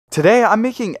Today, I'm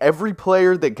making every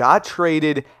player that got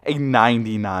traded a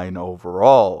 99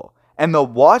 overall. And the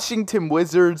Washington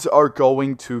Wizards are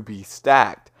going to be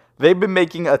stacked. They've been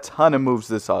making a ton of moves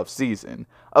this offseason.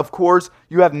 Of course,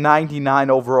 you have 99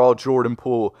 overall Jordan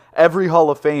Poole, every Hall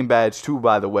of Fame badge too,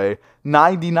 by the way.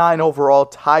 99 overall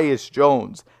Tyus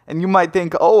Jones. And you might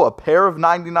think, oh, a pair of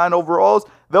 99 overalls,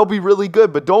 they'll be really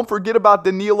good. But don't forget about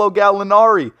Danilo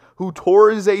Gallinari, who tore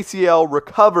his ACL,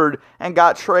 recovered, and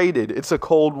got traded. It's a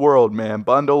cold world, man.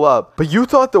 Bundle up. But you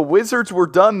thought the Wizards were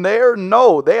done there?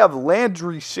 No, they have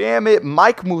Landry Shamet,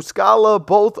 Mike Muscala,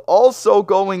 both also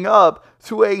going up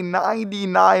to a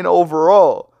 99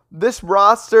 overall. This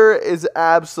roster is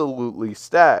absolutely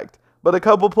stacked. But a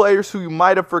couple players who you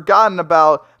might have forgotten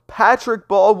about, Patrick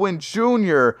Baldwin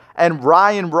Jr. and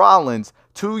Ryan Rollins,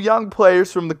 two young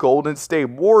players from the Golden State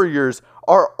Warriors,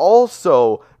 are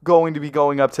also going to be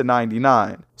going up to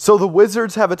 99. So the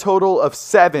Wizards have a total of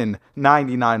 7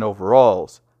 99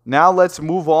 overalls. Now let's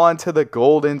move on to the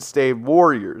Golden State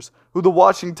Warriors, who the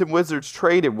Washington Wizards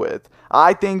traded with.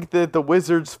 I think that the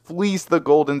Wizards fleeced the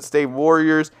Golden State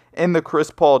Warriors in the Chris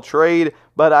Paul trade,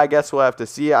 but I guess we'll have to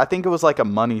see. I think it was like a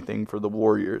money thing for the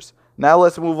Warriors. Now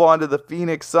let's move on to the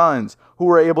Phoenix Suns, who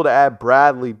were able to add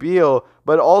Bradley Beal,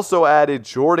 but also added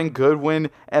Jordan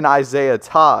Goodwin and Isaiah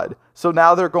Todd. So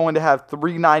now they're going to have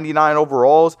 399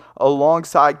 overalls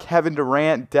alongside Kevin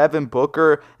Durant, Devin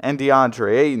Booker, and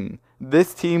DeAndre Ayton.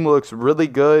 This team looks really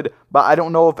good, but I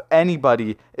don't know if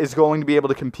anybody is going to be able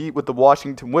to compete with the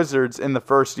Washington Wizards in the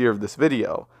first year of this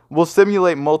video. We'll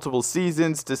simulate multiple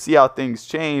seasons to see how things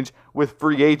change with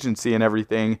free agency and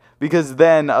everything, because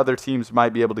then other teams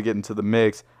might be able to get into the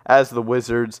mix, as the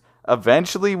Wizards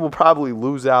eventually will probably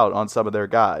lose out on some of their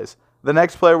guys. The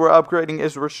next player we're upgrading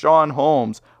is Richaun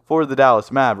Holmes for the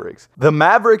Dallas Mavericks. The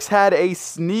Mavericks had a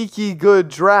sneaky good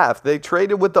draft. They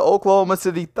traded with the Oklahoma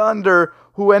City Thunder,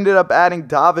 who ended up adding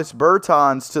Davis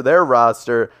Bertans to their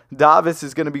roster. Davis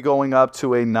is going to be going up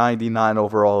to a 99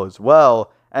 overall as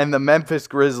well. And the Memphis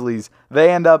Grizzlies,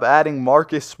 they end up adding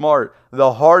Marcus Smart,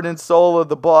 the heart and soul of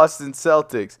the Boston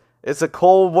Celtics. It's a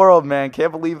cold world, man.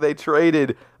 Can't believe they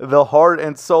traded the heart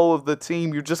and soul of the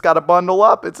team. You just got to bundle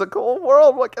up. It's a cold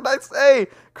world. What can I say?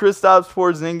 Kristaps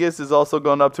Porzingis is also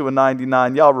going up to a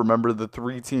 99. Y'all remember the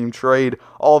 3-team trade,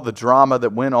 all the drama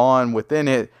that went on within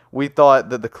it. We thought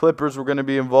that the Clippers were going to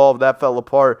be involved. That fell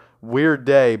apart. Weird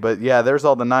day. But yeah, there's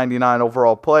all the 99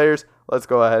 overall players. Let's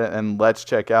go ahead and let's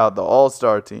check out the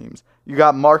all-star teams. You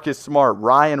got Marcus Smart,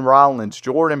 Ryan Rollins,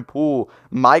 Jordan Poole,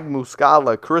 Mike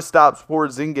Muscala, Kristaps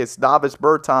Porzingis, Davis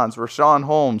Bertans, Richaun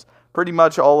Holmes. Pretty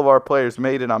much all of our players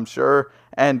made it, I'm sure.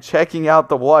 And checking out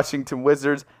the Washington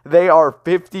Wizards, they are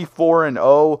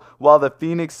 54-0, while the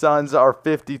Phoenix Suns are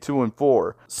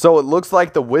 52-4. So it looks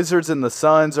like the Wizards and the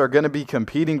Suns are going to be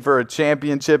competing for a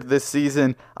championship this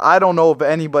season. I don't know if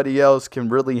anybody else can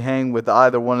really hang with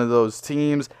either one of those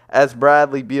teams, as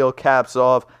Bradley Beal caps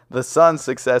off the Suns'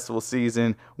 successful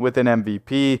season with an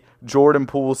MVP. Jordan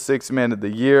Poole, 6th Man of the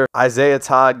Year. Isaiah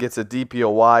Todd gets a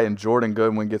DPOY, and Jordan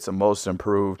Goodwin gets a Most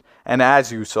Improved. And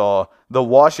as you saw, the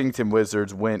Washington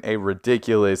Wizards went a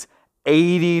ridiculous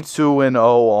 82-0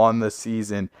 on the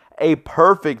season. A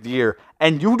perfect year.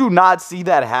 And you do not see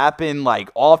that happen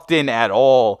often at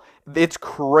all. It's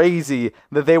crazy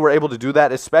that they were able to do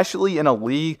that, especially in a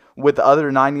league with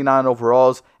other 99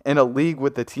 overalls, in a league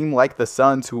with a team like the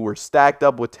Suns who were stacked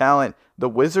up with talent. The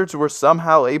Wizards were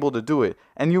somehow able to do it.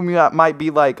 And you might be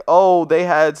like, oh, they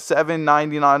had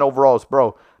 799 overalls.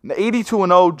 Bro,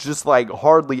 82-0 just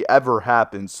hardly ever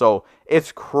happens. So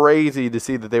it's crazy to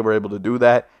see that they were able to do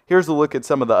that. Here's a look at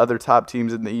some of the other top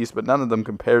teams in the East, but none of them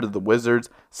compare to the Wizards.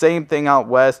 Same thing out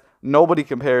West. Nobody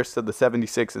compares to the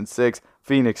 76-6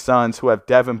 Phoenix Suns, who have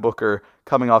Devin Booker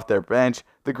coming off their bench.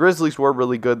 The Grizzlies were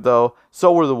really good, though.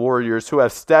 So were the Warriors, who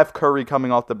have Steph Curry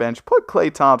coming off the bench. Put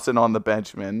Klay Thompson on the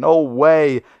bench, man. No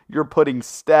way you're putting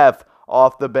Steph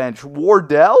off the bench.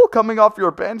 Wardell coming off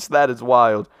your bench? That is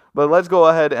wild. But let's go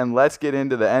ahead and let's get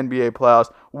into the NBA playoffs.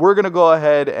 We're going to go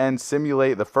ahead and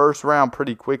simulate the first round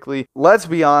pretty quickly. Let's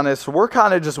be honest, we're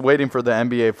kind of just waiting for the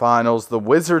NBA Finals. The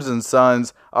Wizards and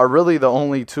Suns are really the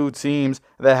only two teams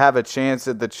that have a chance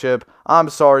at the chip. I'm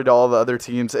sorry to all the other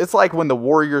teams. It's like when the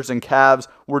Warriors and Cavs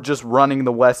were just running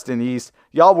the West and East.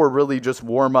 Y'all were really just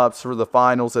warm-ups for the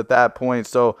finals at that point.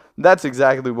 So that's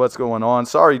exactly what's going on.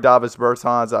 Sorry, Davis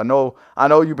Bertans. I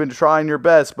know you've been trying your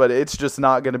best, but it's just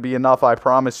not going to be enough, I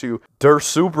promise you. Their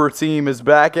super team is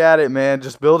back at it, man.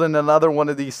 Just building another one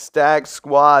of these stacked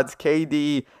squads.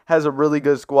 KD has a really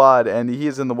good squad, and he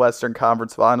is in the Western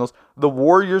Conference Finals. The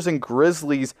Warriors and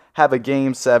Grizzlies have a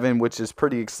Game 7, which is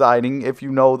pretty exciting if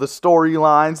you know the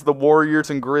storylines, the Warriors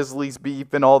and Grizzlies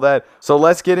beef and all that. So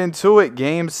let's get into it.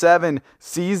 Game 7,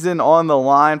 season on the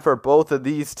line for both of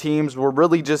these teams. We're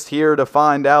really just here to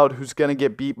find out who's going to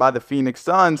get beat by the Phoenix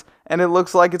Suns, and it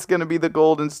looks like it's going to be the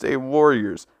Golden State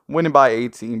Warriors, winning by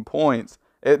 18 points.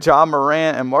 Ja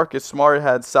Morant and Marcus Smart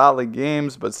had solid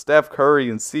games, but Steph Curry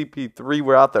and CP3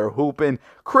 were out there hooping.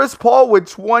 Chris Paul with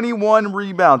 21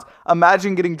 rebounds.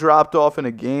 Imagine getting dropped off in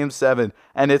a Game 7,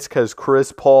 and it's because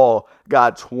Chris Paul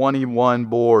got 21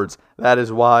 boards. That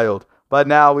is wild. But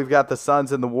now we've got the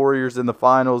Suns and the Warriors in the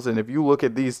finals, and if you look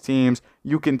at these teams,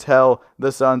 you can tell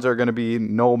the Suns are going to be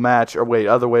no match, or wait,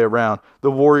 other way around.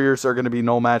 The Warriors are going to be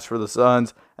no match for the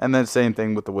Suns, and then same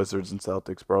thing with the Wizards and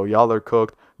Celtics, bro. Y'all are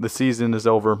cooked. The season is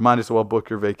over. Might as well book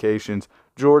your vacations.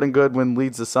 Jordan Goodwin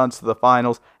leads the Suns to the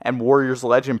finals, and Warriors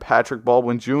legend Patrick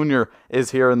Baldwin Jr.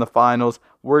 is here in the finals.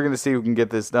 We're going to see who can get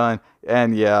this done.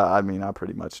 And yeah, I mean, I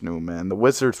pretty much knew, man. The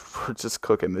Wizards were just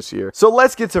cooking this year. So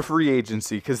let's get to free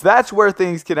agency, because that's where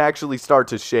things can actually start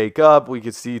to shake up. We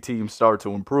can see teams start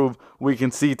to improve. We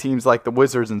can see teams like the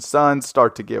Wizards and Suns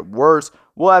start to get worse.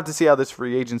 We'll have to see how this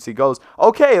free agency goes.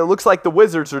 Okay, it looks like the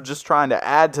Wizards are just trying to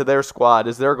add to their squad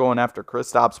as they're going after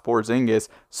Kristaps Porzingis.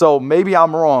 So maybe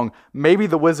I'm wrong. Maybe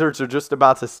the Wizards are just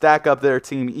about to stack up their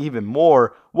team even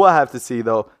more. We'll have to see,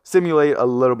 though. Simulate a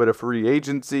little bit of free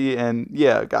agency. And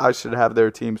yeah, guys should have their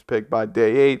teams picked by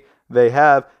day 8. They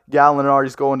have.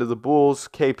 Gallinari's going to the Bulls.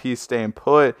 KP staying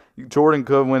put. Jordan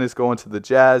Goodwin is going to the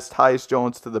Jazz. Tyus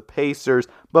Jones to the Pacers.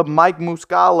 But Mike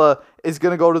Muscala is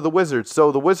going to go to the Wizards.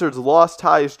 So the Wizards lost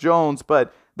Tyus Jones,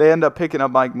 but they end up picking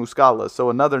up Mike Muscala. So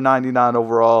another 99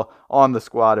 overall on the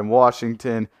squad in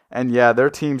Washington. And yeah, their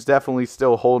team's definitely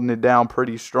still holding it down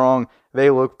pretty strong. They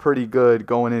look pretty good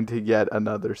going into yet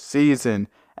another season.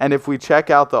 And if we check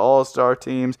out the All-Star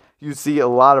teams, you see a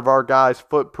lot of our guys'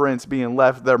 footprints being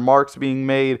left, their marks being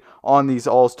made on these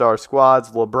All-Star squads.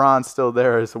 LeBron's still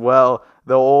there as well.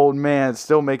 The old man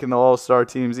still making the All-Star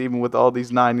teams, even with all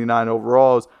these 99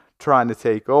 overalls trying to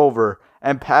take over.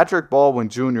 And Patrick Baldwin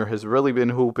Jr. has really been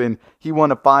hooping. He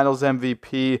won a Finals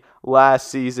MVP last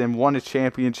season, won a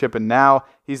championship, and now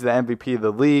he's the MVP of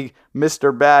the league.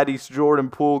 Mr. Baddies Jordan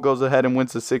Poole goes ahead and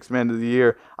wins the Sixth Man of the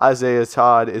Year. Isaiah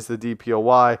Todd is the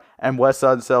DPOY. And Wes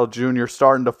Unseld Jr.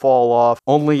 starting to fall off.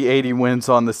 Only 80 wins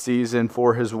on the season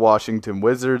for his Washington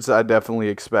Wizards. I definitely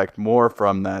expect more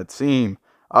from that team.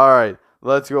 All right.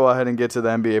 Let's go ahead and get to the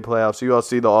NBA playoffs. You all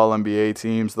see the all-NBA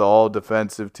teams, the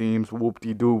all-defensive teams,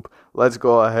 whoop-de-doop. Let's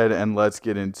go ahead and let's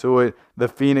get into it. The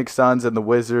Phoenix Suns and the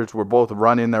Wizards were both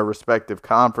running their respective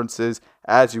conferences,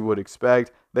 as you would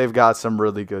expect. They've got some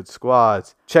really good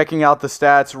squads. Checking out the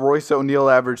stats, Royce O'Neal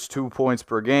averaged 2 points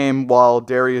per game, while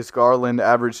Darius Garland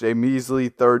averaged a measly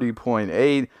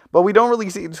 30.8. But we don't really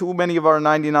see too many of our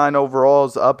 99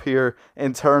 overalls up here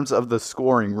in terms of the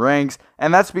scoring ranks,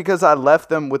 and that's because I left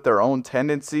them with their own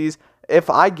tendencies. If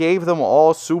I gave them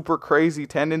all super crazy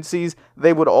tendencies,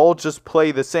 they would all just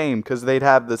play the same because they'd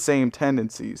have the same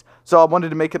tendencies. So I wanted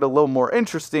to make it a little more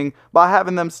interesting by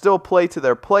having them still play to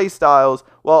their play styles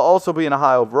while also being a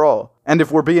high overall. And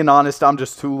if we're being honest, I'm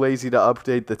just too lazy to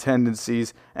update the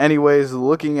tendencies. Anyways,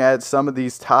 looking at some of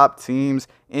these top teams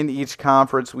in each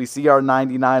conference, we see our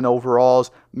 99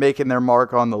 overalls making their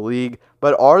mark on the league.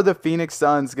 But are the Phoenix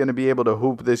Suns going to be able to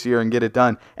hoop this year and get it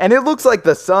done? And it looks like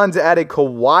the Suns added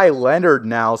Kawhi Leonard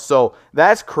now, so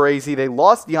that's crazy. They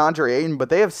lost DeAndre Ayton, but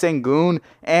they have Sengun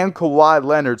and Kawhi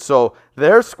Leonard, so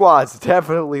their squad's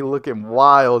definitely looking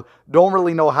wild. Don't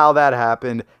really know how that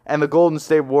happened. And the Golden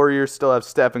State Warriors still have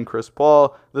Steph and Chris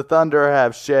Paul. The Thunder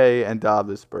have Shea and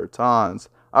Davis Bertans.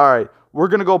 All right, we're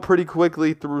going to go pretty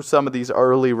quickly through some of these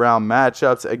early round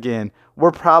matchups. Again,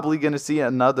 we're probably going to see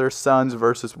another Suns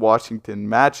versus Washington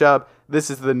matchup. This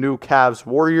is the new Cavs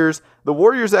Warriors. The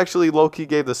Warriors actually low-key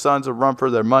gave the Suns a run for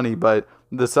their money, but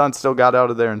the Suns still got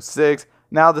out of there in 6.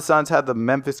 Now the Suns have the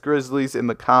Memphis Grizzlies in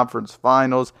the conference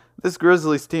finals. This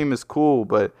Grizzlies team is cool,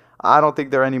 but I don't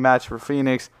think they're any match for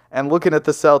Phoenix. And looking at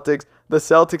the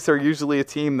Celtics are usually a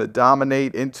team that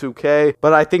dominate in 2K,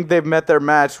 but I think they've met their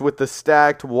match with the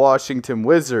stacked Washington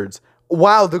Wizards.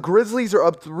 Wow, the Grizzlies are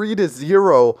up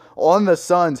 3-0 on the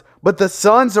Suns, But the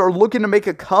Suns are looking to make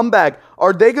a comeback.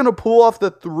 Are they going to pull off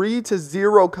the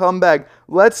 3-0 comeback?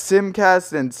 Let's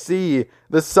simcast and see.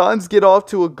 The Suns get off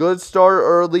to a good start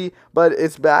early, but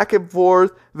it's back and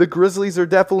forth. The Grizzlies are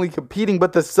definitely competing,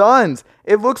 but the Suns,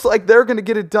 it looks like they're going to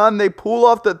get it done. They pull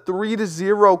off the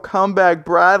 3-0 comeback.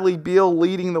 Bradley Beal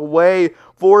leading the way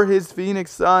for his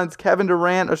Phoenix Suns. Kevin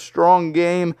Durant, a strong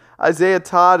game. Isaiah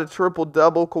Todd, a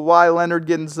triple-double. Kawhi Leonard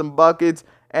getting some buckets.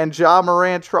 And Ja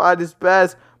Morant tried his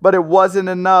best, but it wasn't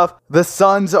enough. The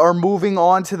Suns are moving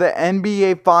on to the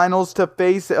NBA Finals to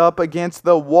face up against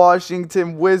the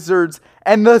Washington Wizards,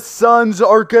 and the Suns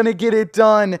are going to get it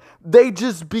done. They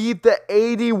just beat the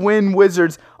 80-win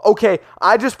Wizards. Okay,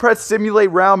 I just pressed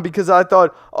simulate round because I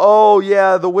thought, oh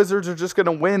yeah, the Wizards are just going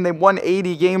to win. They won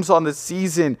 80 games on the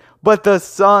season, but the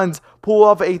Suns pull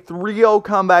off a 3-0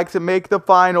 comeback to make the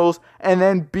finals and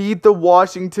then beat the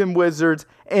Washington Wizards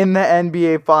in the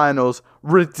NBA Finals.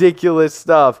 Ridiculous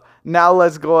stuff. Now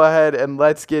let's go ahead and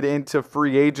let's get into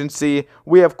free agency.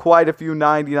 We have quite a few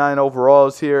 99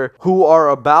 overalls here who are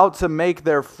about to make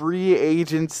their free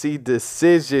agency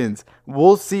decisions.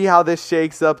 We'll see how this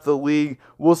shakes up the league.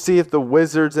 We'll see if the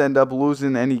Wizards end up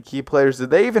losing any key players. Do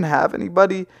they even have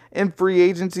anybody in free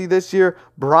agency this year?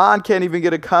 Bron can't even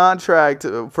get a contract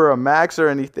for a max or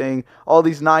anything. All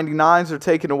these 99s are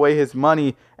taking away his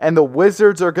money. And the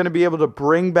Wizards are going to be able to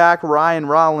bring back Ryan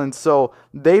Rollins, so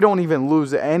they don't even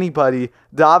lose anybody.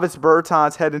 Davis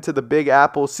Bertans heading to the Big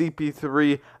Apple.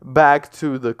 CP3 back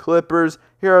to the Clippers.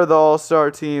 Here are the All-Star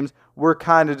teams. We're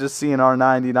kind of just seeing our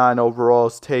 99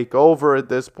 overalls take over at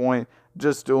this point.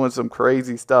 Just doing some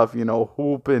crazy stuff,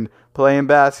 hooping, playing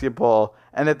basketball.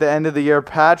 And at the end of the year,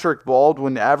 Patrick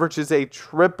Baldwin averages a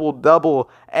triple-double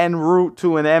en route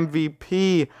to an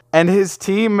MVP. And his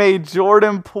teammate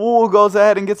Jordan Poole goes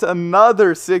ahead and gets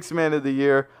another Sixth Man of the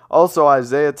Year. Also,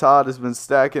 Isaiah Todd has been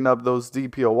stacking up those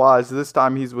DPOYs. This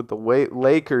time he's with the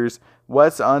Lakers.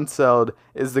 Wes Unseld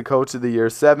is the Coach of the Year.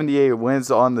 78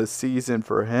 wins on the season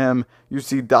for him. You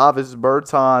see Davis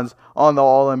Bertans on the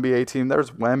All-NBA team.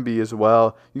 There's Wemby as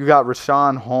well. You got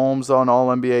Rashawn Holmes on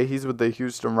All-NBA. He's with the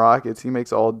Houston Rockets. He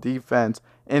makes all defense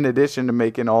in addition to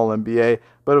making All-NBA.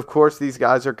 But, of course, these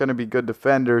guys are going to be good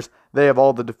defenders. They have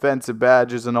all the defensive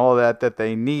badges and all that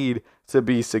they need to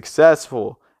be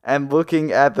successful. And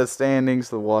looking at the standings,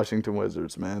 the Washington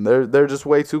Wizards, man, they're just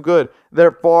way too good.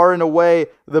 They're far and away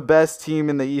the best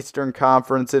team in the Eastern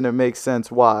Conference, and it makes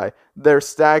sense why. They're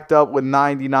stacked up with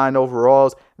 99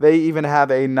 overalls. They even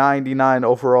have a 99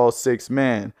 overall sixth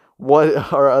man.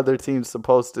 What are other teams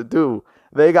supposed to do?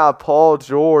 They got Paul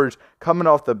George coming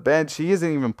off the bench. He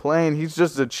isn't even playing. He's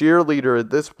just a cheerleader at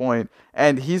this point,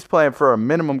 and he's playing for a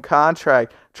minimum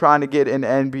contract trying to get an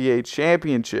NBA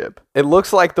championship. It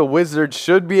looks like the Wizards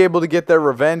should be able to get their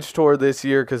revenge tour this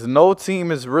year because no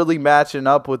team is really matching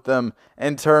up with them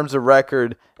in terms of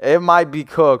record. It might be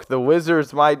cooked. The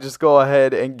Wizards might just go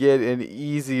ahead and get an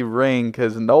easy ring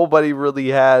because nobody really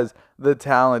has the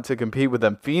talent to compete with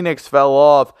them. Phoenix fell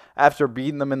off after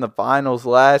beating them in the finals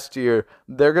last year.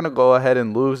 They're going to go ahead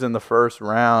and lose in the first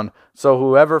round. So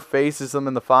whoever faces them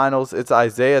in the finals, it's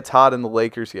Isaiah Todd and the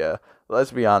Lakers. Yeah,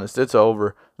 let's be honest, it's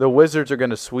over. The Wizards are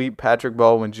going to sweep. Patrick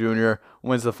Baldwin Jr.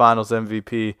 wins the finals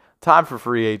MVP. Time for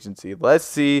free agency. Let's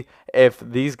see if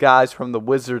these guys from the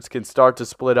Wizards can start to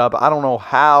split up. I don't know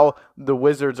how the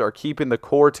Wizards are keeping the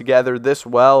core together this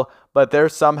well, but they're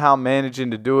somehow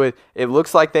managing to do it. It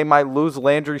looks like they might lose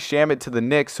Landry Shamet to the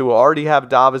Knicks, who already have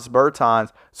Davis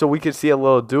Bertans, so we could see a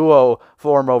little duo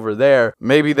form over there.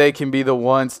 Maybe they can be the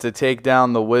ones to take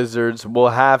down the Wizards. We'll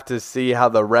have to see how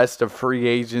the rest of free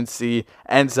agency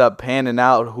ends up panning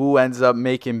out, who ends up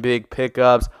making big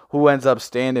pickups, who ends up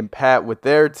standing pat with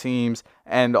their teams,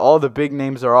 and all the big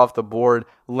names are off the board.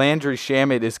 Landry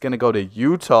Shamet is going to go to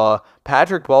Utah.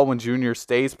 Patrick Baldwin Jr.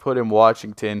 stays put in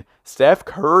Washington. Steph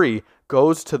Curry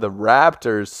goes to the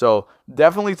Raptors, so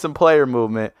definitely some player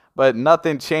movement, but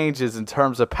nothing changes in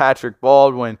terms of Patrick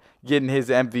Baldwin getting his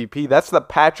MVP. That's the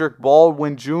Patrick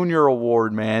Baldwin Jr.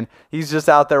 award, man. He's just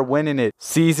out there winning it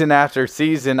season after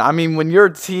season. I mean, when your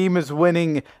team is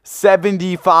winning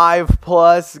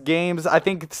 75-plus games, I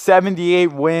think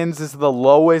 78 wins is the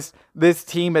lowest this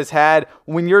team has had.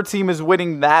 When your team is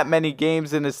winning that many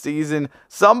games in a season,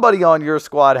 somebody on your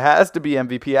squad has to be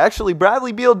MVP. Actually,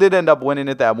 Bradley Beal did end up winning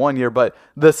it that one year, but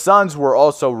the Suns were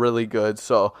also really good,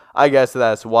 so I guess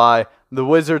that's why. The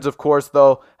Wizards, of course,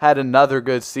 though, had another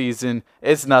good season.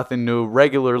 It's nothing new.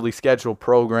 Regularly scheduled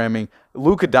programming.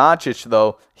 Luka Doncic,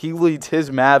 though, he leads his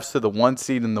Mavs to the 1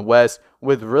 seed in the West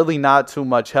with really not too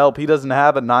much help. He doesn't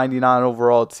have a 99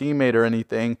 overall teammate or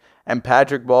anything. And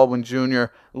Patrick Baldwin Jr.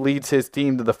 leads his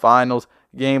team to the finals.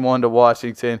 Game 1 to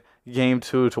Washington. Game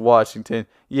 2 to Washington.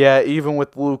 Yeah, even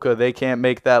with Luka, they can't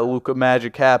make that Luka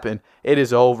magic happen. It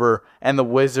is over. And the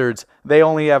Wizards, they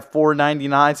only have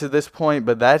 499s at this point,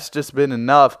 but that's just been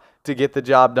enough to get the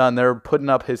job done. They're putting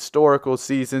up historical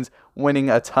seasons, winning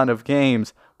a ton of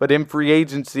games. But in free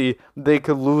agency, they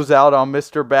could lose out on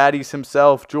Mr. Baddies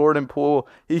himself, Jordan Poole.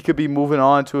 He could be moving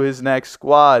on to his next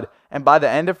squad. And by the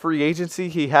end of free agency,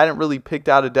 he hadn't really picked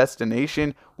out a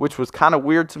destination, which was kind of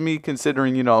weird to me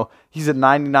considering, he's a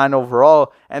 99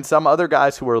 overall. And some other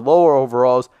guys who were lower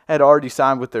overalls had already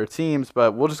signed with their teams.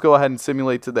 But we'll just go ahead and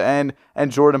simulate to the end.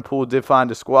 And Jordan Poole did find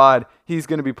a squad. He's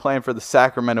going to be playing for the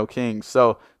Sacramento Kings.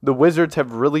 So the Wizards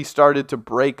have really started to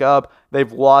break up.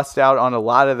 They've lost out on a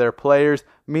lot of their players,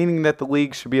 meaning that the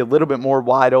league should be a little bit more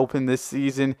wide open this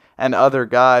season, and other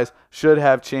guys should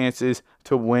have chances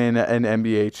to win an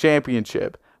NBA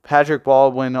championship. Patrick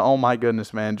Baldwin, oh my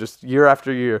goodness, man, just year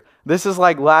after year. This is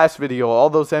like last video, all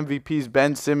those MVPs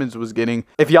Ben Simmons was getting.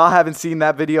 If y'all haven't seen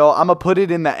that video, I'm going to put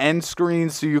it in the end screen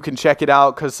so you can check it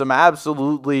out because some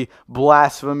absolutely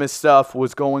blasphemous stuff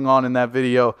was going on in that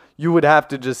video. You would have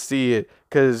to just see it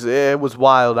because it was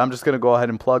wild. I'm just going to go ahead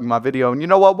and plug my video. And you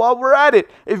know what? While we're at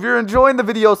it, if you're enjoying the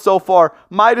video so far,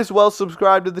 might as well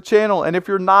subscribe to the channel. And if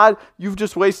you're not, you've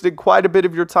just wasted quite a bit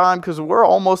of your time because we're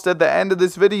almost at the end of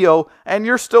this video and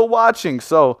you're still watching.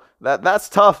 So that's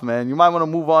tough, man. You might want to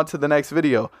move on to the next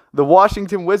video. The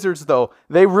Washington Wizards, though,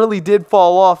 they really did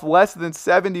fall off. Less than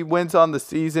 70 wins on the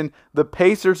season. The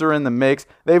Pacers are in the mix.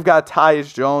 They've got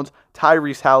Tyus Jones,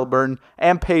 Tyrese Halliburton,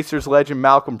 and Pacers legend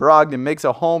Malcolm Brogdon makes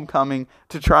a homecoming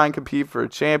to try and compete for a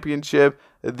championship.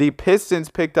 The Pistons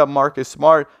picked up Marcus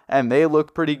Smart, and they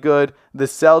look pretty good. The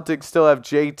Celtics still have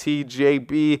JT,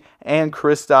 JB, and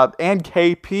Kristaps, and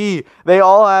KP. They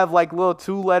all have like little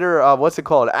two-letter,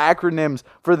 acronyms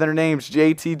for their names.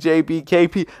 JT, JB,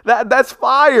 KP. That's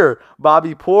fire.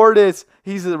 Bobby Portis,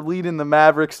 he's leading the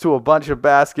Mavericks to a bunch of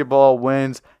basketball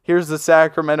wins. Here's the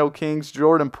Sacramento Kings,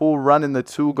 Jordan Poole running the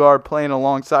two-guard, playing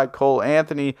alongside Cole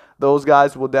Anthony. Those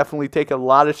guys will definitely take a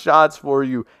lot of shots for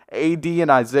you. AD and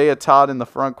Isaiah Todd in the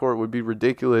front court would be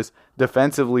ridiculous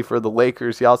defensively for the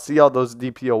Lakers. Y'all see all those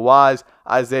DPOYs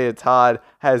Isaiah Todd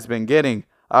has been getting.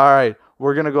 All right,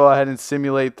 we're going to go ahead and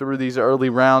simulate through these early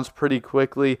rounds pretty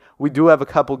quickly. We do have a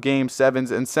couple Game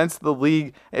 7s, and since the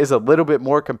league is a little bit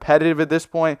more competitive at this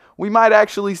point, we might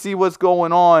actually see what's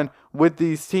going on with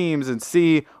these teams and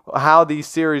see how these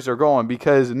series are going,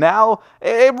 because now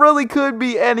it really could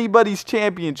be anybody's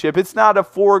championship. It's not a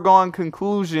foregone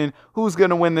conclusion who's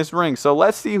going to win this ring. So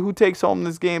let's see who takes home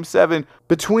this Game 7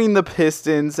 between the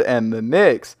Pistons and the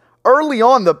Knicks. Early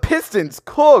on, the Pistons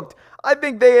cooked. I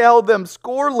think they held them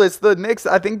scoreless.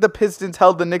 I think the Pistons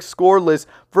held the Knicks scoreless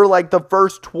for like the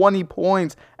first 20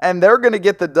 points, and they're going to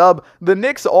get the dub. The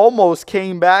Knicks almost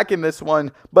came back in this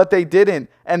one, but they didn't.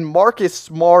 And Marcus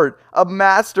Smart, a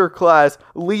masterclass,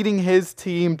 leading his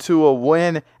team to a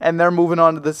win, and they're moving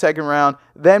on to the second round.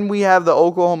 Then we have the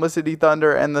Oklahoma City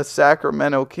Thunder and the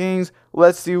Sacramento Kings.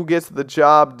 Let's see who gets the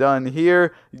job done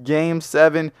here. Game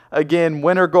 7. Again,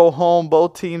 win or go home.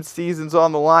 Both teams' seasons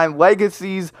on the line.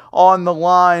 Legacies on the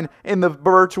line in the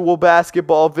virtual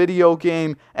basketball video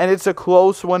game. And it's a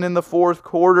close one in the fourth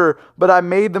quarter. But I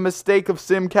made the mistake of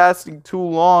simcasting too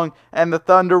long, and the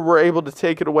Thunder were able to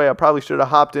take it away. I probably should have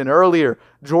hopped in earlier.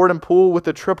 Jordan Poole with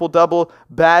a triple-double.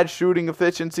 Bad shooting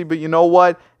efficiency, but you know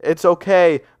what? It's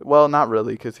okay. Well, not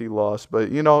really because he lost,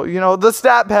 but you know the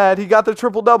stat pad. He got the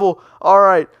triple-double. All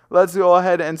right, let's go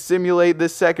ahead and simulate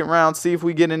this second round, see if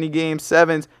we get any Game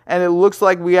 7s. And it looks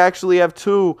like we actually have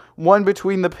two. One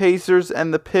between the Pacers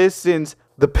and the Pistons.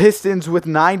 The Pistons with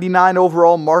 99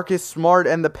 overall Marcus Smart,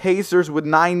 and the Pacers with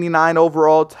 99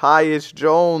 overall Tyus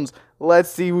Jones. Let's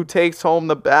see who takes home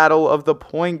the battle of the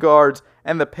point guards.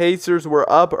 And the Pacers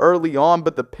were up early on,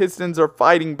 but the Pistons are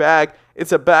fighting back.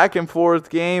 It's a back and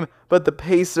forth game, but the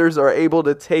Pacers are able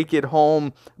to take it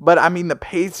home. But I mean, the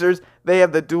Pacers, they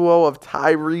have the duo of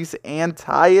Tyrese and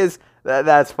Tyus.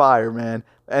 That's fire, man.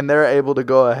 And they're able to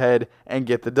go ahead and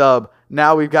get the dub.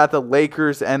 Now we've got the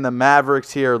Lakers and the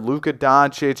Mavericks here. Luka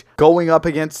Doncic going up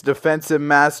against defensive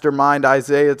mastermind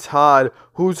Isaiah Todd.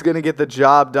 Who's going to get the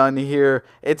job done here?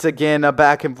 It's again a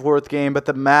back and forth game, but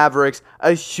the Mavericks,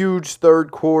 a huge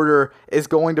third quarter, is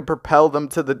going to propel them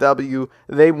to the W.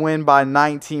 They win by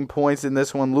 19 points in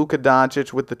this one. Luka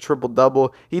Doncic with the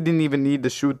triple-double. He didn't even need to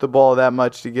shoot the ball that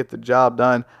much to get the job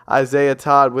done. Isaiah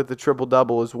Todd with the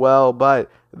triple-double as well, but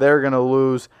they're going to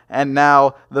lose. And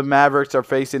now the Mavericks are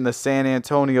facing the San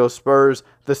Antonio Spurs.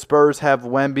 The Spurs have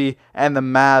Wemby and the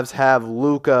Mavs have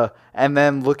Luka. And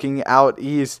then looking out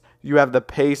east, you have the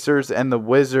Pacers and the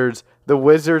Wizards. The The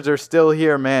Wizards are still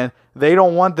here, man. They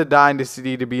don't want the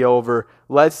dynasty to be over.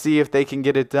 Let's see if they can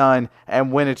get it done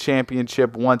and win a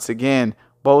championship once again.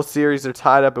 Both series are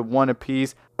tied up at 1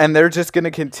 apiece, and they're just going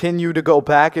to continue to go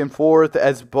back and forth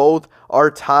as both are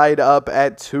tied up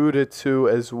at 2-2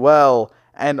 as well.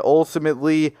 And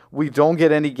ultimately, we don't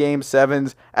get any Game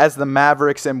 7s as the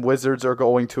Mavericks and Wizards are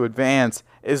going to advance.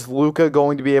 Is Luka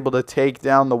going to be able to take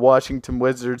down the Washington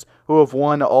Wizards, who have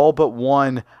won all but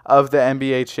one of the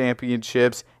NBA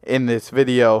championships in this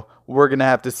video? We're going to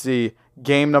have to see.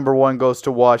 Game number 1 goes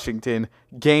to Washington.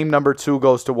 Game number 2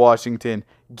 goes to Washington.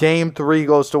 Game 3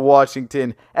 goes to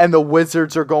Washington. And the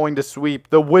Wizards are going to sweep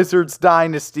the Wizards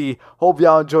dynasty. Hope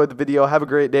y'all enjoyed the video. Have a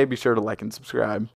great day. Be sure to like and subscribe.